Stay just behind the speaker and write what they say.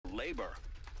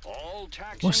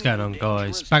What's going on,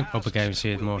 guys? Bank Robber Games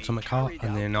here with more Atomic Heart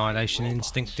and the Annihilation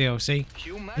Instinct DLC.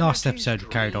 Last episode we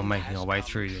carried on making our way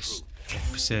through this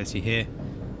facility here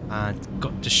and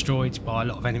got destroyed by a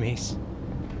lot of enemies.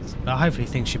 But hopefully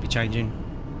things should be changing.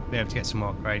 Be able to get some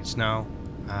more upgrades now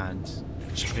and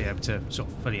should be able to sort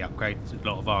of fully upgrade a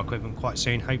lot of our equipment quite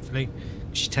soon, hopefully.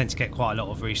 You tend to get quite a lot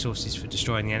of resources for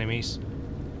destroying the enemies.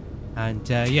 And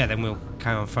yeah, then we'll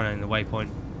carry on following the waypoint.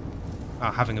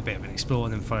 Having a bit of an explore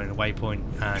and then following the waypoint,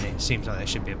 and it seems like there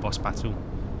should be a boss battle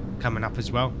coming up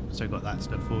as well, so we've got that to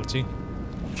look forward to.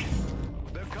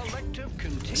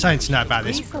 Something to know about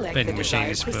this vending machine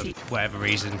is for whatever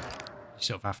reason you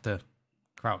sort of have to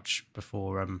crouch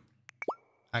before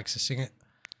accessing it.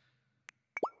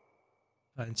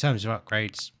 But in terms of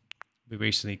upgrades, we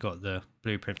recently got the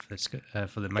blueprint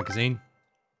for the magazine.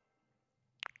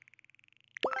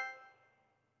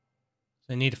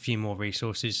 So I need a few more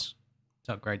resources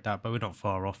to upgrade that, but we're not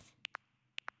far off.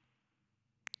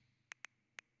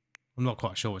 I'm not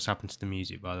quite sure what's happened to the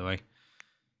music, by the way.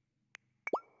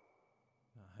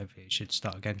 Hopefully it should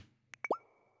start again.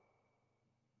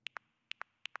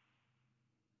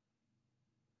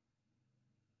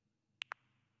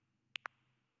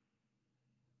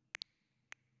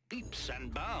 Leaps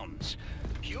and bounds.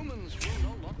 Humans will no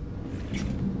longer.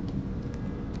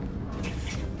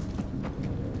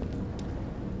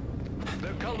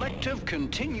 The collective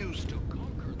continues to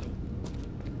conquer them.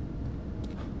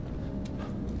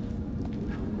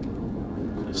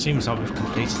 It seems like we've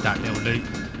completed that little loop.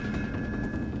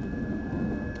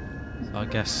 So I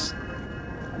guess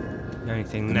the only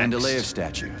thing next... Mendeleev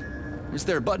statue. Is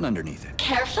there a button underneath it?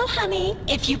 Careful, honey.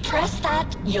 If you press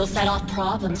that, you'll set off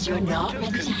problems you're not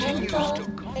ready to handle.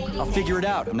 I'll figure it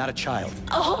out. I'm not a child.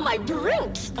 Oh, my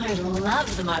brute! I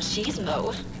love the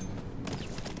machismo.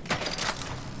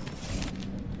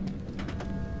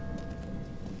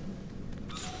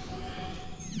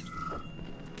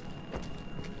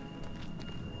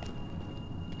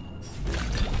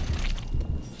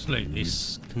 Let's loot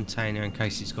this container in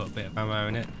case it's got a bit of ammo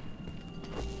in it.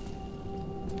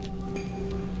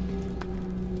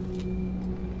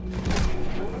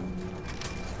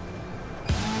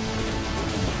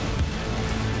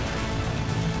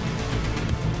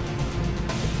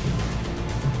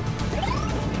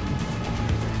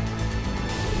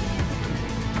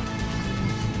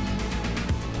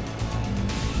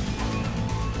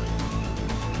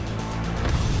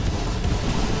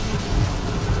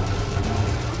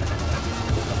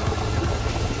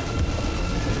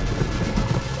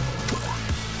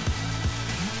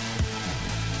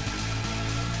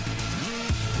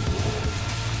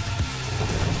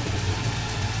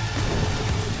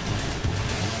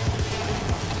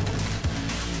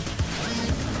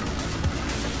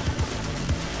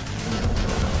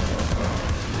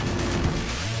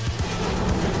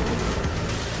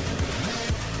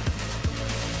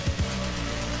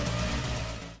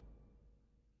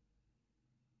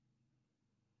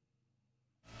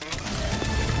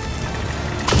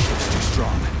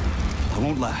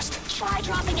 Last. Try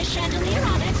dropping a chandelier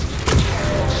on it.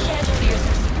 Chandeliers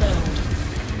explode.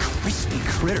 Crispy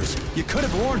critters. You could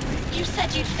have warned me. You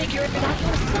said you'd figure it out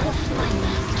yourself, my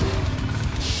master.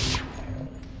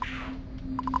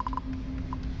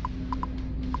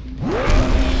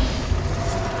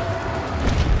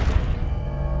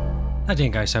 That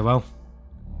didn't go so well.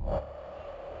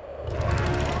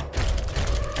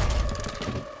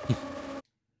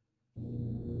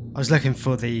 I was looking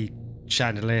for the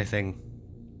chandelier thing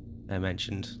they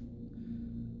mentioned.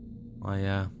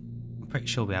 I'm pretty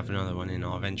sure we have another one in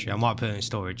our inventory. I might put it in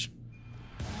storage.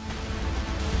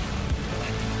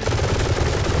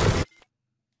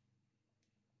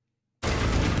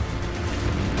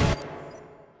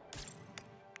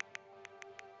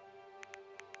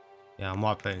 Yeah, I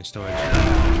might put it in storage.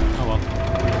 Oh well.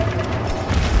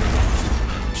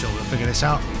 I'm sure we'll figure this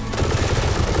out.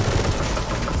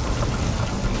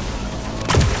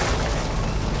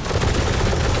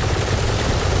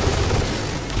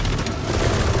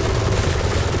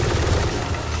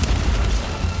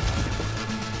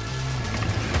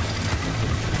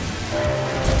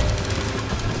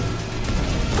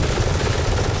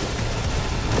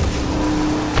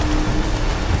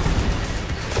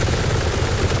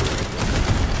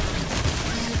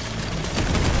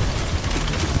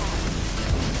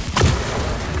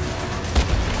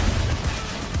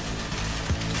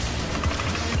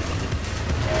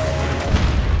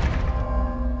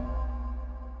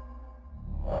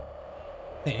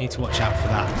 I think you need to watch out for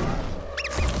that.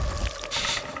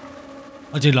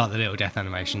 I do like the little death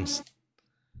animations.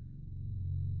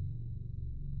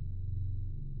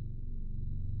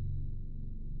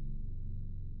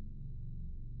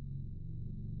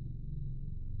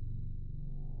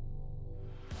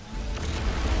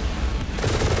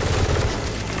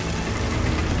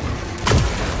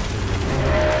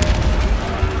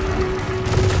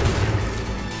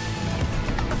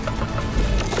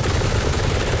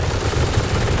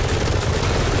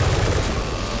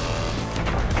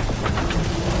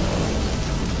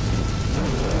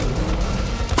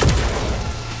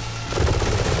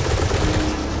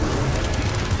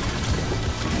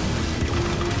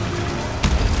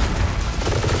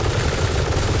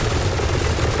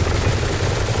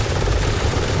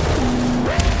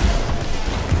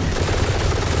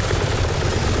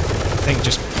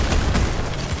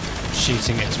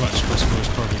 looting it as much as possible is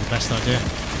probably the best idea.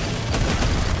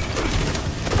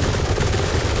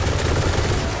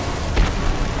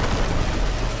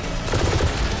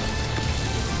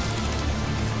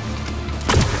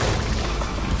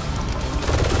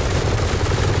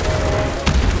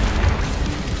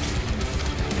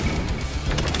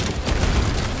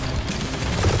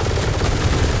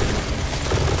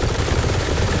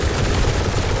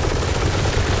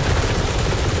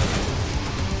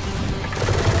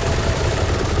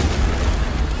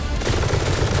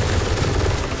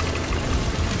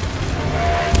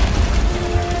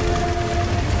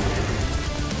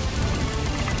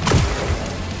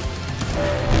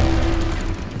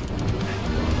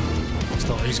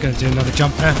 He's going to do another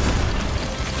jump there.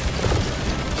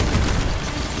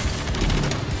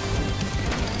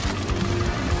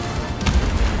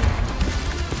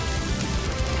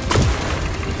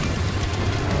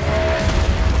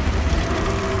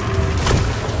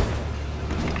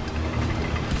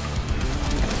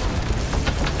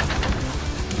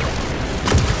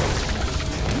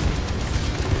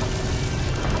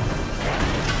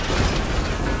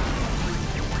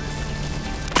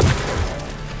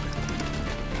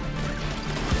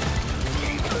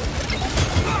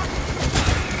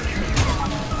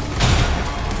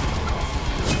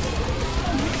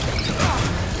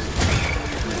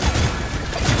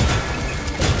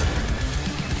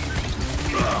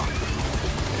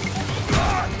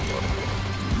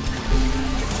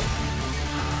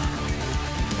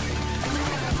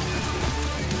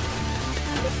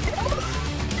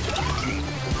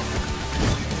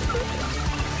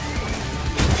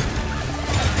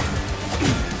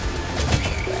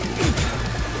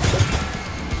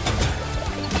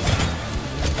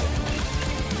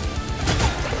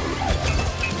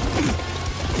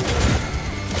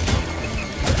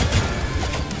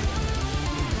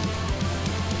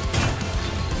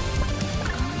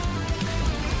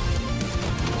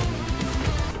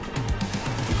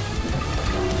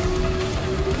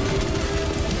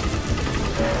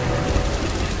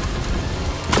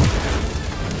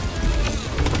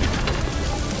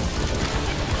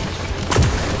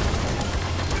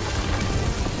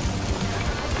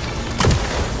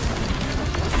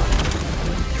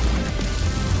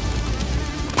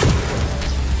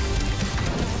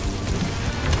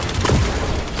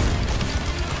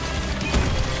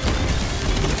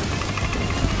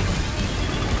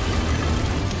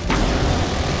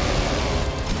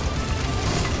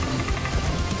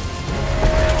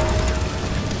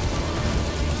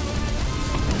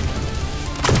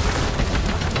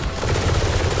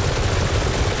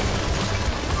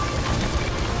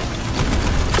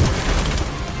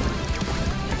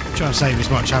 Trying to save as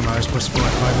much ammo as possible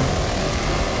at the moment.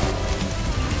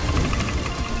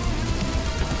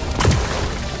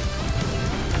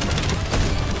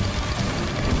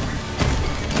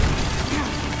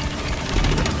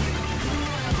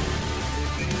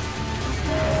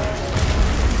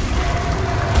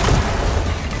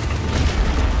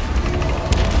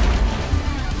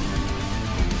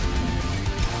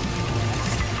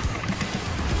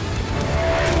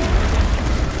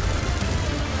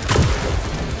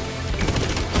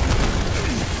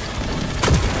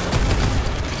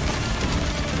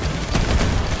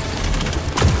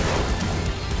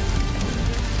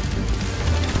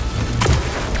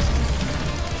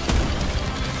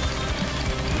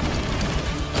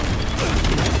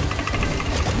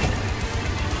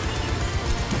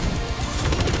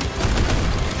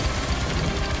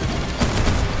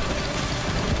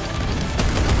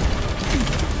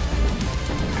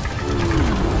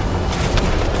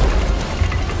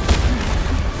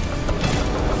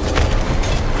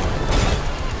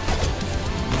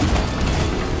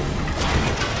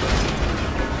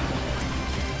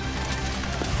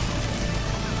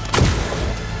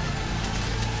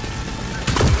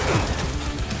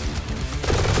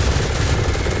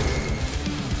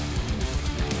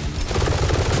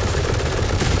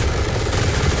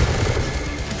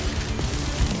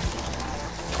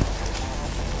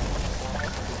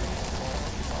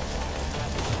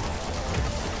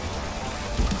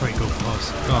 Pretty cool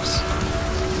boss.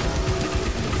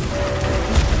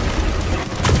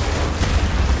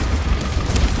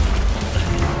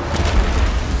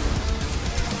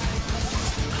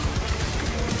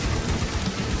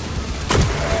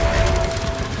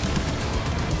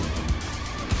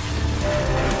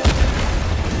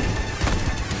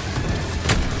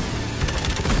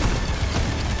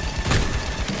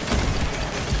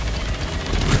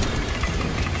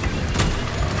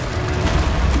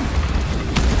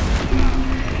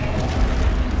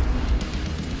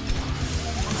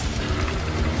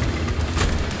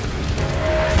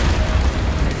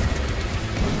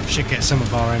 Should get some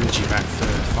of our energy back for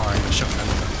firing the shotgun.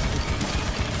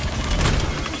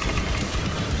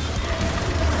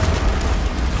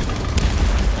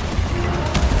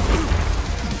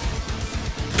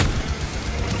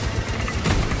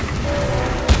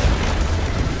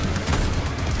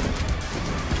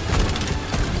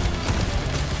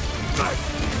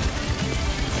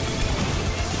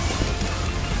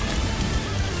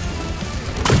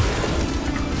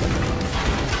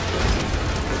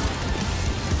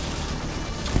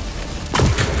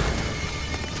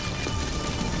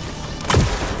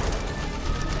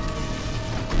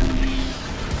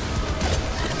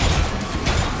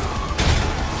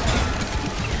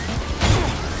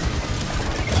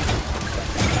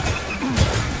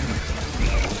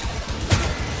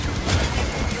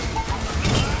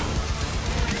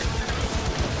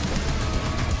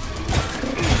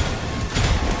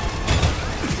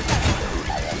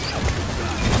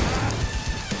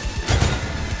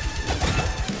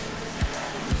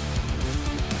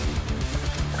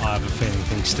 I have a feeling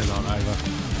things still aren't over.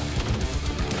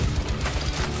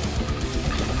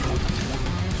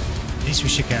 At least we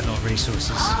should get a lot of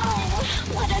resources. Oh,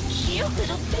 what a cute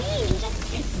little bean.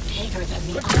 It's bigger than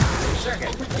the others.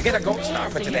 Circuit, you get a gold star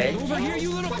for today. Over here,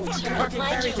 you little fucker! Fucking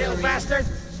fairy tale bastard!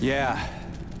 Yeah.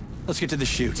 Let's get to the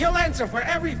chute. You'll answer for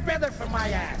every feather from my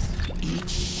ass. Eat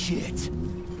shit.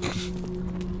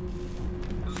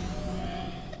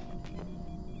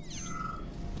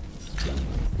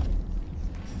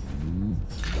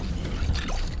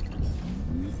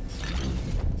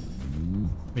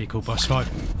 Really cool boss fight.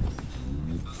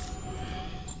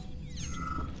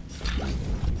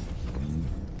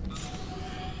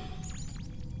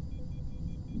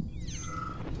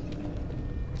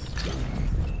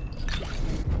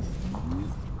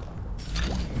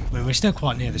 I mean, we're still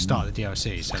quite near the start of the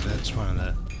DLC, so that's one of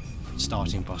the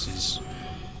starting bosses.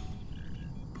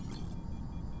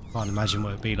 Can't imagine what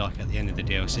it'd be like at the end of the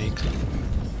DLC.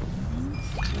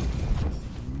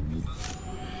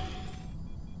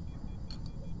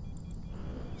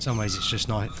 In some ways it's just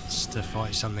nice to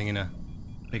fight something in a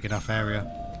big enough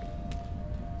area.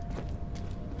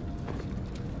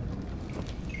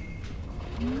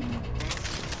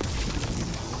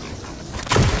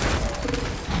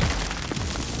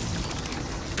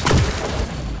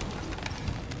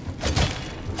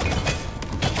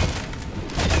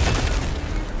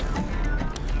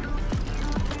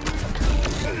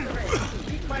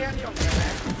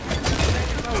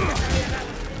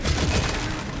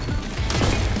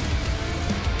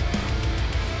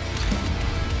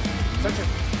 Such a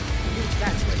huge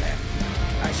catch with that.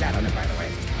 I shot on it, by the way.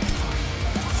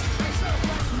 I saw a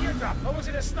black teardrop. What was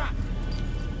it to stop?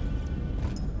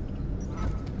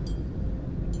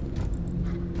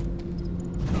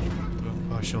 Not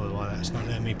quite sure why that's not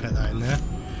letting me put that in there.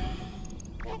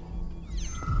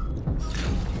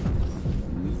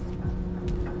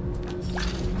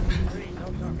 Hurry,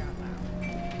 don't talk out loud.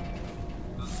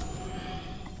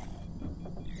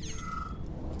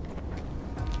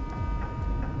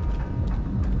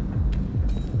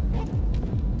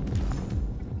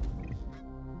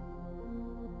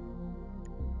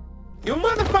 You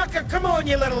motherfucker! Come on,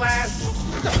 you little ass!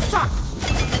 What the fuck?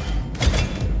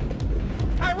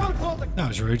 I won't pull the... That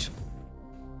was rude.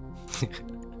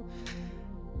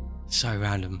 So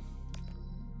random.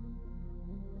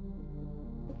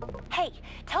 Hey,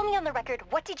 tell me on the record,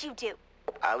 what did you do?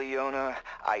 Aliona,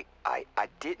 I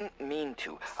didn't mean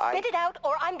to. Spit it out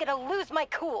or I'm gonna lose my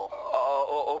cool.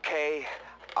 Oh, okay.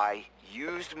 I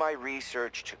used my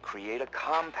research to create a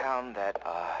compound that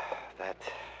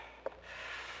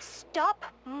Stop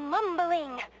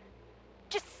mumbling.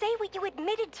 Just say what you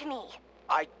admitted to me.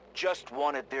 I just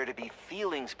wanted there to be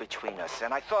feelings between us,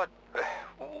 and I thought,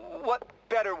 what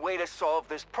better way to solve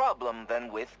this problem than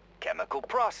with chemical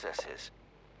processes?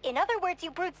 In other words,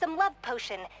 you brewed some love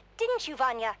potion, didn't you,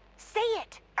 Vanya? Say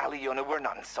it. Aliona, we're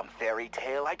not in some fairy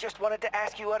tale. I just wanted to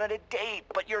ask you out on a date,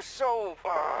 but you're so,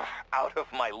 out of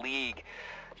my league.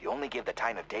 You only give the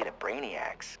time of day to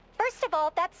brainiacs. First of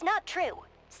all, that's not true.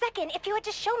 Second, if you had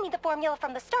just shown me the formula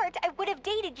from the start, I would have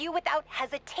dated you without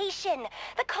hesitation.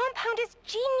 The compound is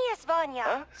genius, Vanya.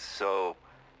 Huh? So,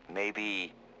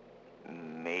 maybe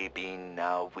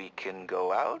now we can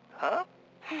go out, huh?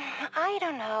 I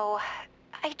don't know.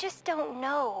 I just don't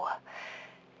know.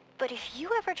 But if you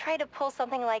ever try to pull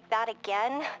something like that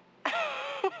again...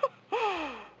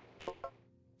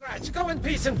 Right, go in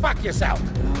peace and fuck yourself.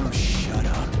 Oh, shut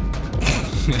up.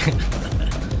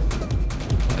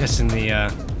 I'm guessing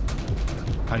the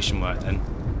potion worked then.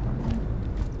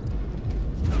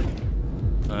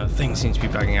 Things seem to be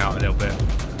bugging out a little bit.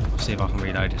 See if I can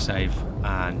reload a save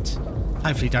and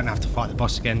Hopefully don't have to fight the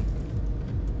boss again.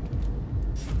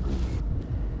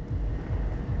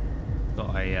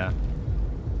 Got a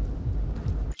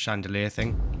chandelier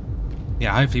thing.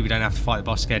 Yeah, hopefully we don't have to fight the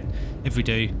boss again. If we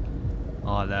do,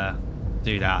 I'll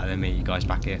do that and then meet you guys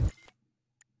back here.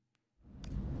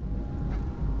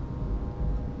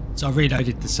 So I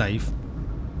reloaded the save,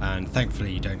 and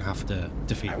thankfully you don't have to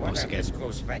defeat the boss again.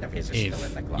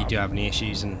 If you do have any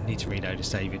issues and need to reload a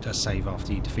save, it does save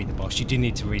after you defeat the boss. You do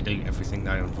need to reload everything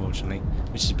though, unfortunately,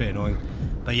 which is a bit annoying.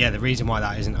 But yeah, the reason why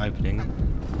that isn't opening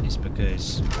is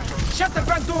because Shut the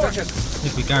front door!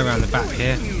 if we go around the back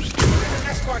here,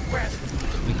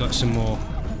 we've got some more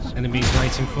enemies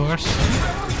waiting for us.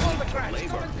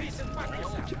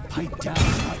 Pipe down,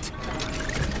 Hut.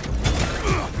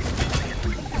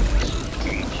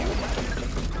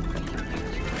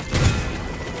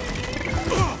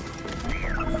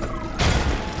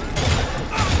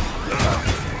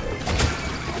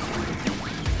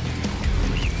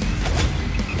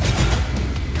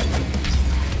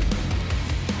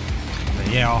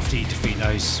 Yeah, after you defeat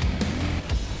those,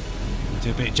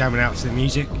 do a bit of jamming out to the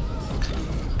music.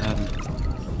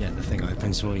 Yeah, the thing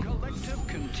opens for you. Collective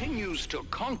continues to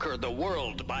conquer the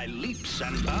world by leaps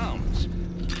and bounds.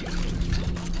 Humans no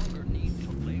longer need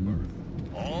to labor.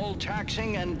 All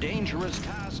taxing and dangerous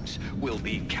tasks will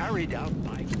be carried out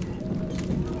by...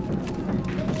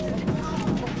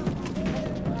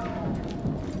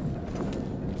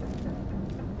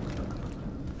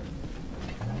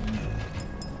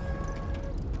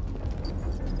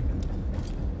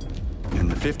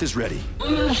 Fifth is ready.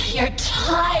 You're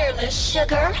tireless,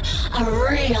 sugar. A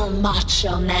real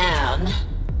macho man.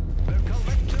 The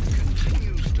collective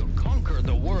continues to conquer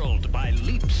the world by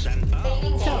leaps and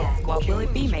bounds. So, what will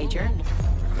it be, Major?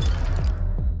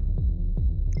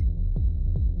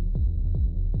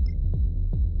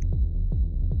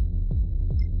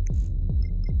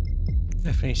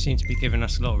 Definitely seems to be giving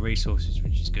us a lot of resources,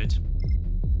 which is good.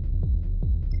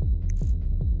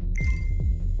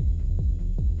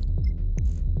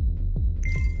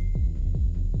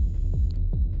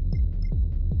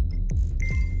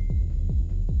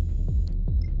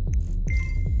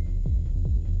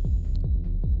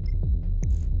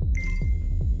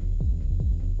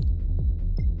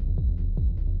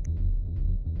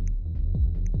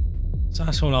 So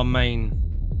that's all our main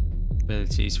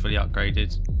abilities fully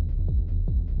upgraded.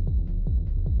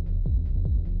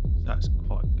 So that's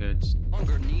quite good.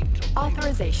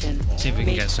 Authorization. See if we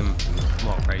can get some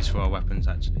more upgrades for our weapons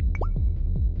actually.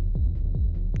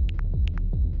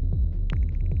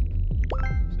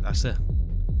 So that's the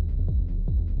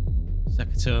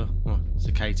Sector, or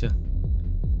Cicada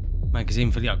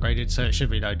magazine fully upgraded, so it should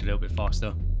reload a little bit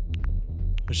faster.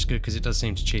 Which is good because it does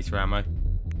seem to chew through ammo.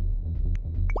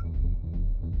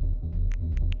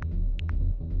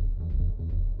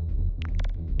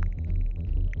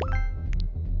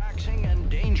 And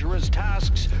dangerous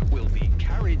tasks will be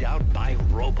carried out by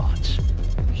robots.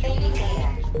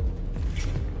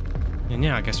 And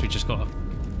yeah, I guess we just got to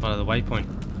follow the waypoint.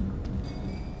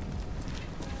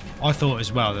 I thought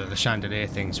as well that the chandelier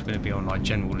things were going to be on like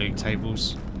general loot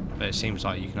tables, but it seems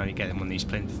like you can only get them on these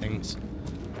plinth things.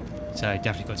 So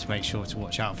definitely got to make sure to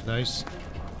watch out for those,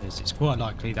 because it's quite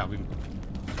likely that we've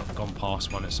gone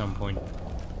past one at some point.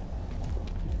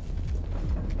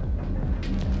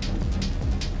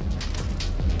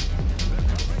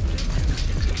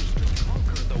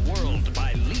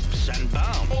 By leaps and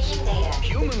bounds.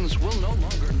 Humans will no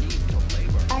longer need to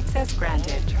labor. Access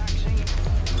granted.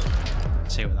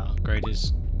 Let's see what that upgrade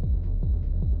is.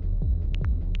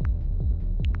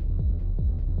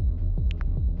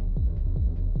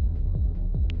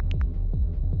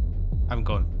 Haven't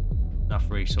got enough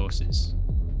resources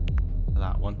for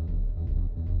that one.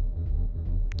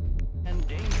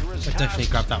 But definitely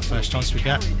grab that first chance we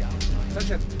get.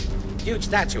 Such a huge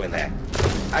statue in there.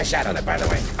 I sat on it, by the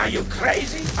way. Are you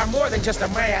crazy? I'm more than just a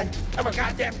man. I'm a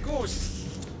goddamn goose.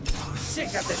 Sick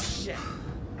of this shit.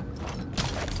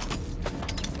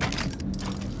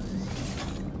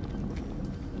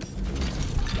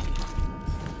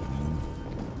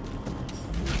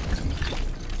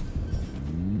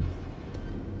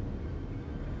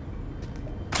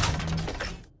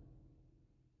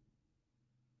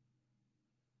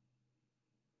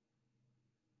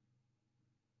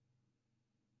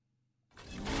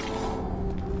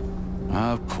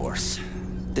 Of course.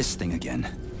 This thing again.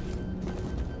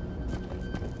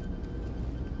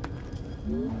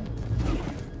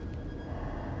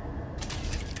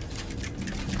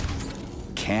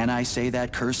 Can I say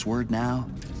that curse word now?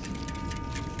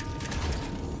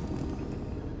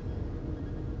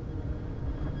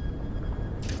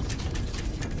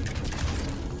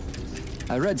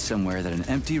 I read somewhere that an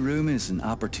empty room is an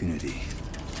opportunity.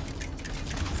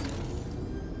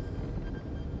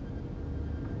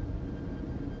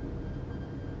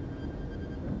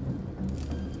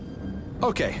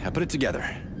 Okay, I put it together.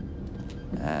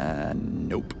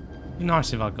 Nope. Be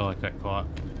nice if I got a bit quiet.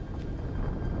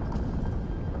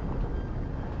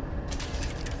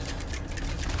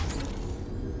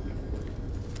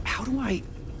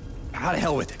 How to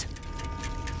hell with it.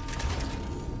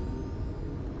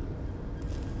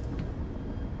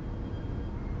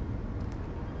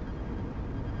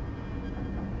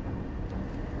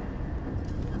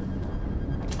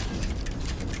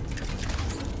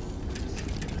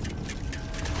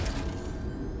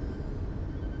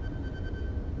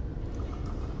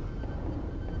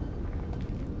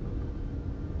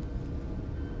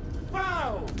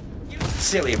 Whoa! You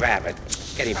silly rabbit.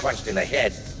 Getting punched in the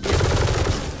head.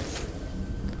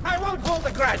 I won't hold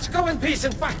a grudge. Go in peace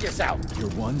and fuck yourself. You're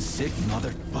one sick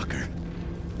motherfucker.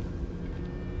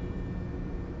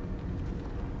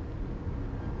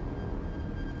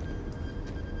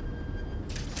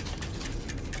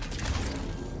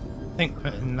 I think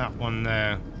putting that one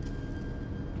there.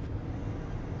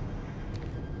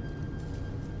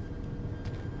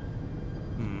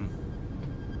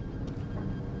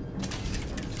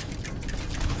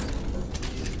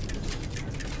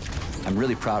 I'm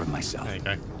really proud of myself. There you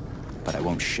go. But I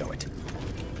won't show it.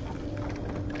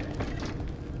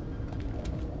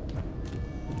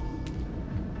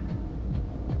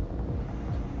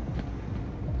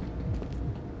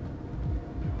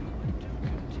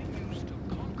 Continues to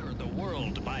conquer the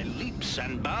world by leaps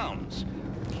and bounds.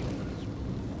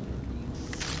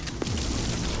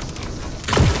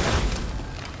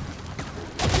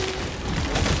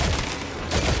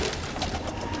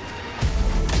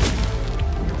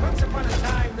 Once upon a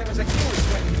time, there was a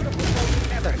goose with beautiful golden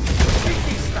feathers.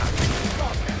 Freaky stuff.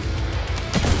 Lost them.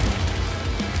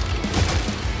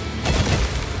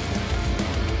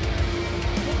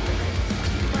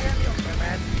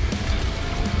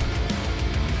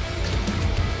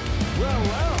 Well,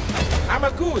 I'm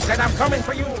a goose and I'm coming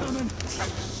for you.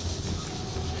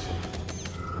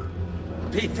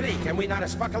 P3, can we not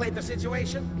escalate the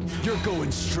situation? You're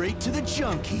going straight to the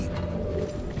junk heap.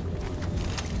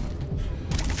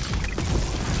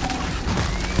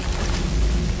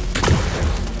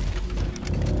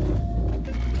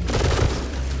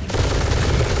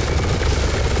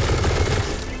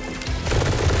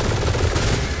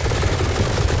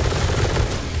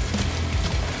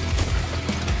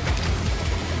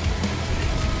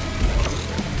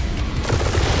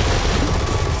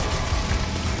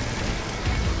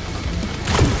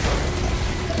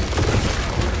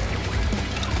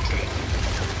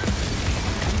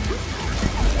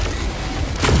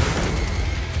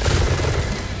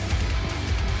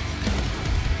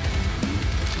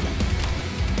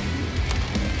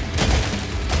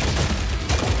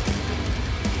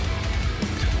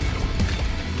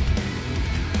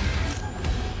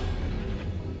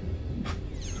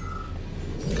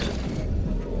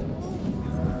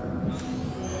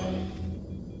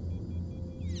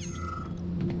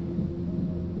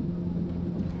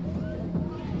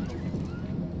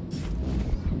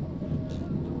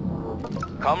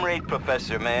 Comrade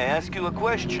Professor, may I ask you a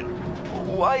question?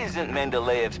 Why isn't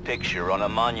Mendeleev's picture on a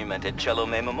monument at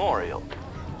Chelomey Memorial?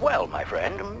 Well, my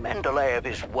friend, Mendeleev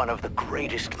is one of the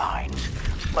greatest minds.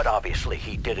 But obviously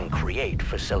he didn't create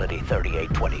Facility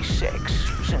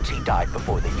 3826, since he died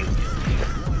before the Union.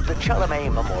 The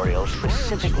Chelomey Memorial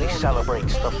specifically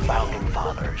celebrates the Founding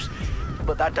Fathers.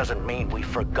 But that doesn't mean we've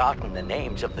forgotten the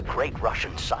names of the great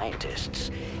Russian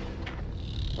scientists.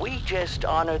 We just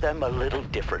honor them a little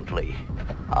differently.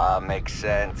 Makes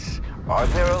sense. Are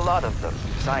there a lot of them,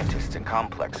 scientists and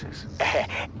complexes?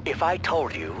 If I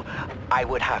told you, I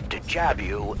would have to jab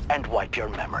you and wipe your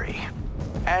memory.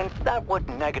 And that would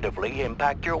negatively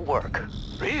impact your work.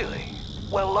 Really?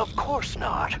 Well, of course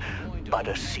not. But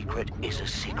a secret is a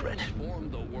secret.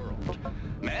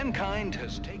 Mankind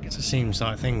has taken... So it seems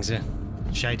like things are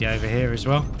shady over here as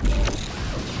well.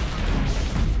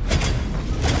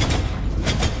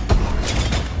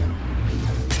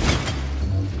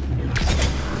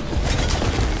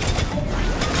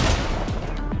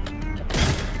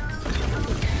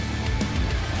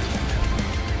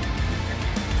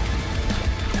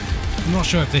 I'm not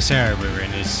sure if this area we're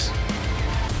in is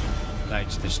related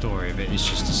to the story, but it's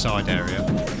just a side area.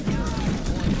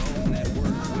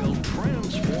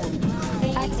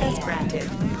 Access granted.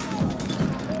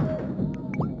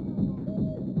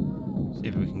 See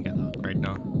if we can get that upgrade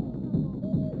now.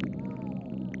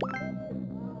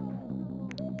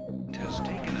 Has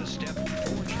taken a step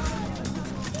forward.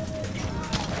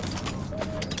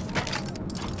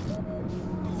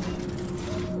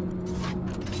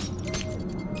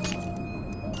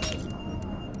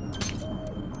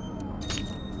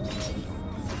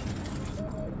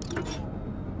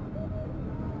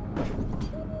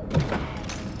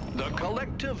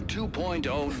 Collective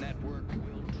 2.0 network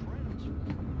will transform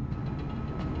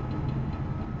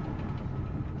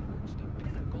the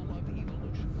pinnacle of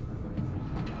evolution.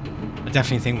 I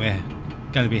definitely think we're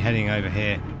going to be heading over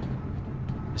here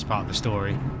as part of the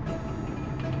story.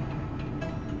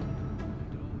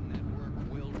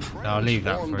 I'll leave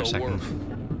that for a second.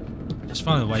 Just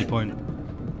find a waypoint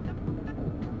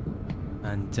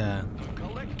and yeah,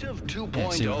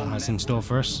 see what that has in store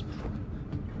for us.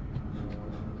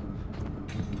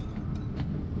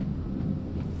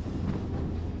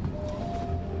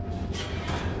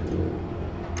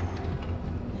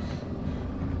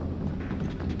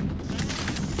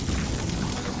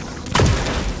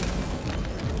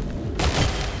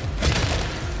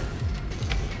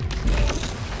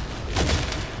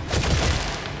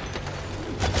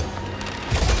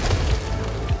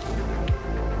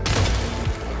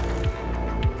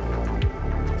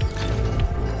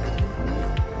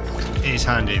 It is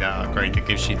handy, that upgrade that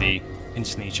gives you the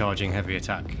instantly charging heavy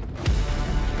attack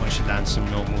once you land some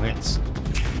normal hits.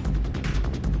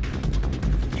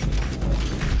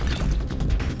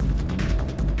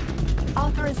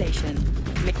 Authorization.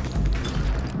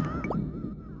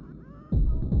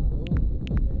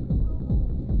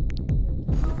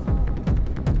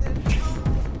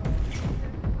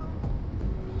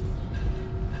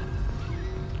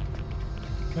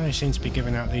 They seem to be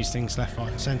giving out these things left, right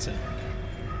and centre.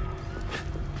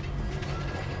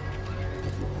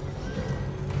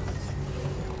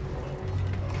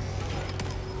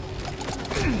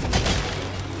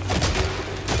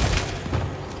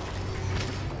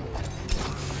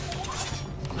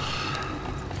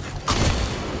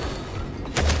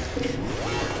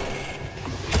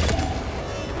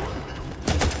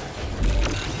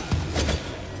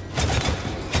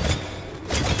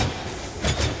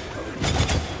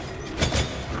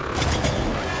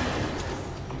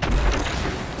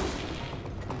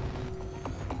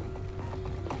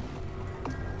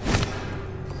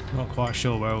 Not quite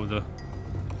sure where all the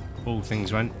ball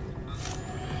things went.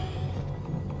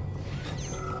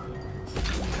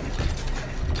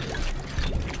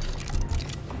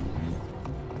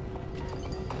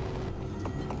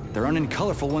 There aren't any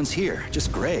colorful ones here,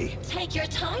 just gray. Take your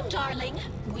time, darling.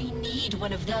 We need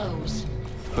one of those.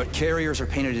 But carriers are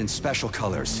painted in special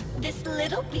colors. This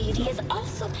little beady is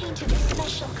also painted a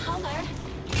special color.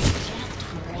 Just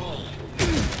gray.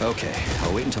 Okay,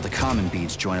 I'll wait until the common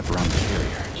beads join up around the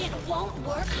carrier. It won't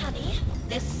work, honey.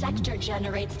 This sector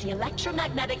generates the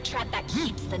electromagnetic trap that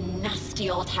keeps the nasty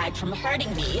old hag from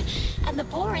hurting me, and the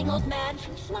boring old man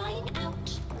from flying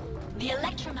out. The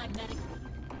electromagnetic...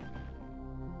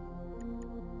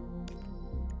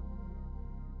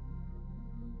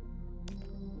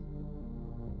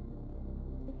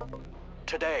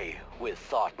 Today, with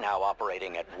Thought now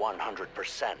operating at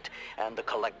 100% and the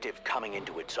collective coming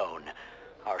into its own,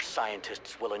 our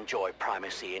scientists will enjoy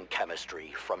primacy in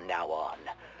chemistry from now on.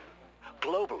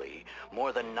 Globally,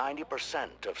 more than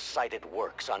 90% of cited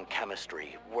works on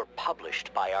chemistry were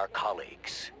published by our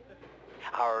colleagues.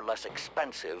 Our less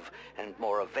expensive and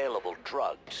more available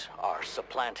drugs are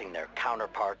supplanting their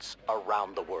counterparts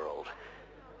around the world.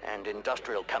 And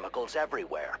industrial chemicals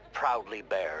everywhere proudly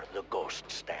bear the ghost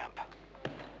stamp.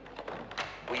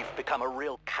 We've become a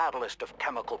real catalyst of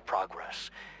chemical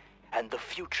progress, and the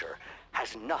future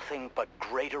has nothing but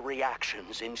greater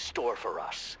reactions in store for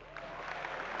us.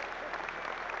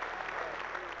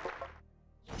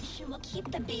 We'll keep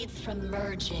the beads from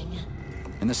merging.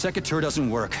 And the secateurs doesn't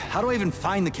work. How do I even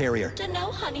find the carrier?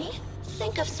 Dunno, honey.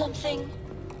 Think of something.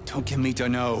 Don't give me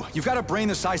dunno. You've got a brain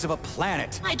the size of a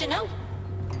planet. I dunno.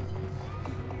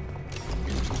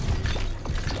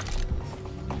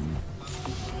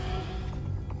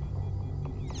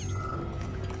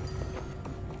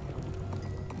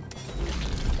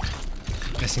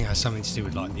 Guessing it has something to do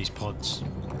with like these pods.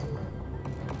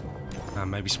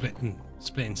 Maybe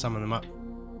splitting some of them up.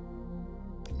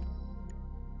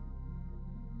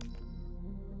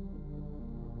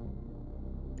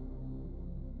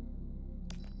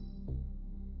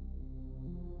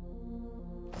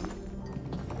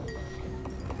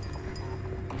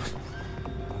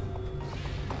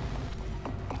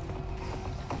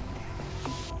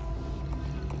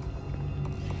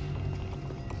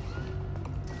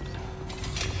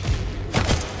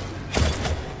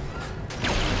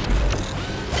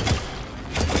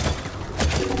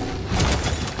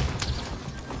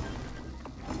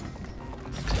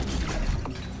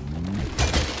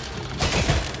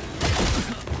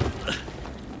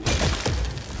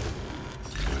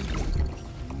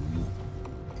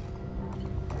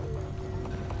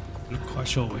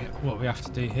 Sure what we have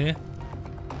to do here.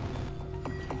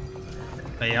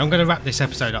 But yeah, I'm going to wrap this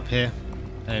episode up here.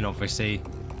 And then obviously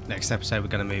next episode we're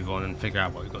going to move on and figure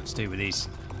out what we've got to do with these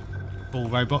ball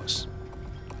robots.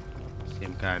 See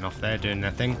them going off there doing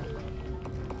their thing.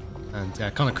 And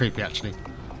kind of creepy actually.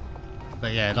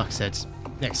 But yeah, like I said,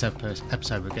 next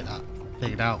episode we'll get that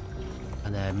figured out.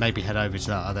 And then maybe head over to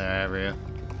that other area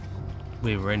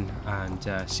we were in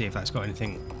and see if that's got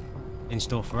anything in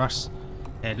store for us.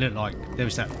 It looked like there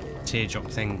was that teardrop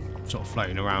thing sort of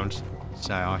floating around,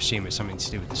 so I assume it's something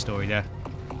to do with the story there.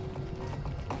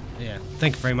 But yeah,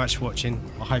 thank you very much for watching.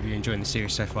 I hope you're enjoying the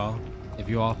series so far. If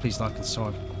you are, please like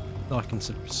and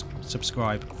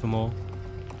subscribe for more,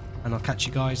 and I'll catch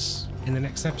you guys in the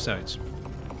next episode.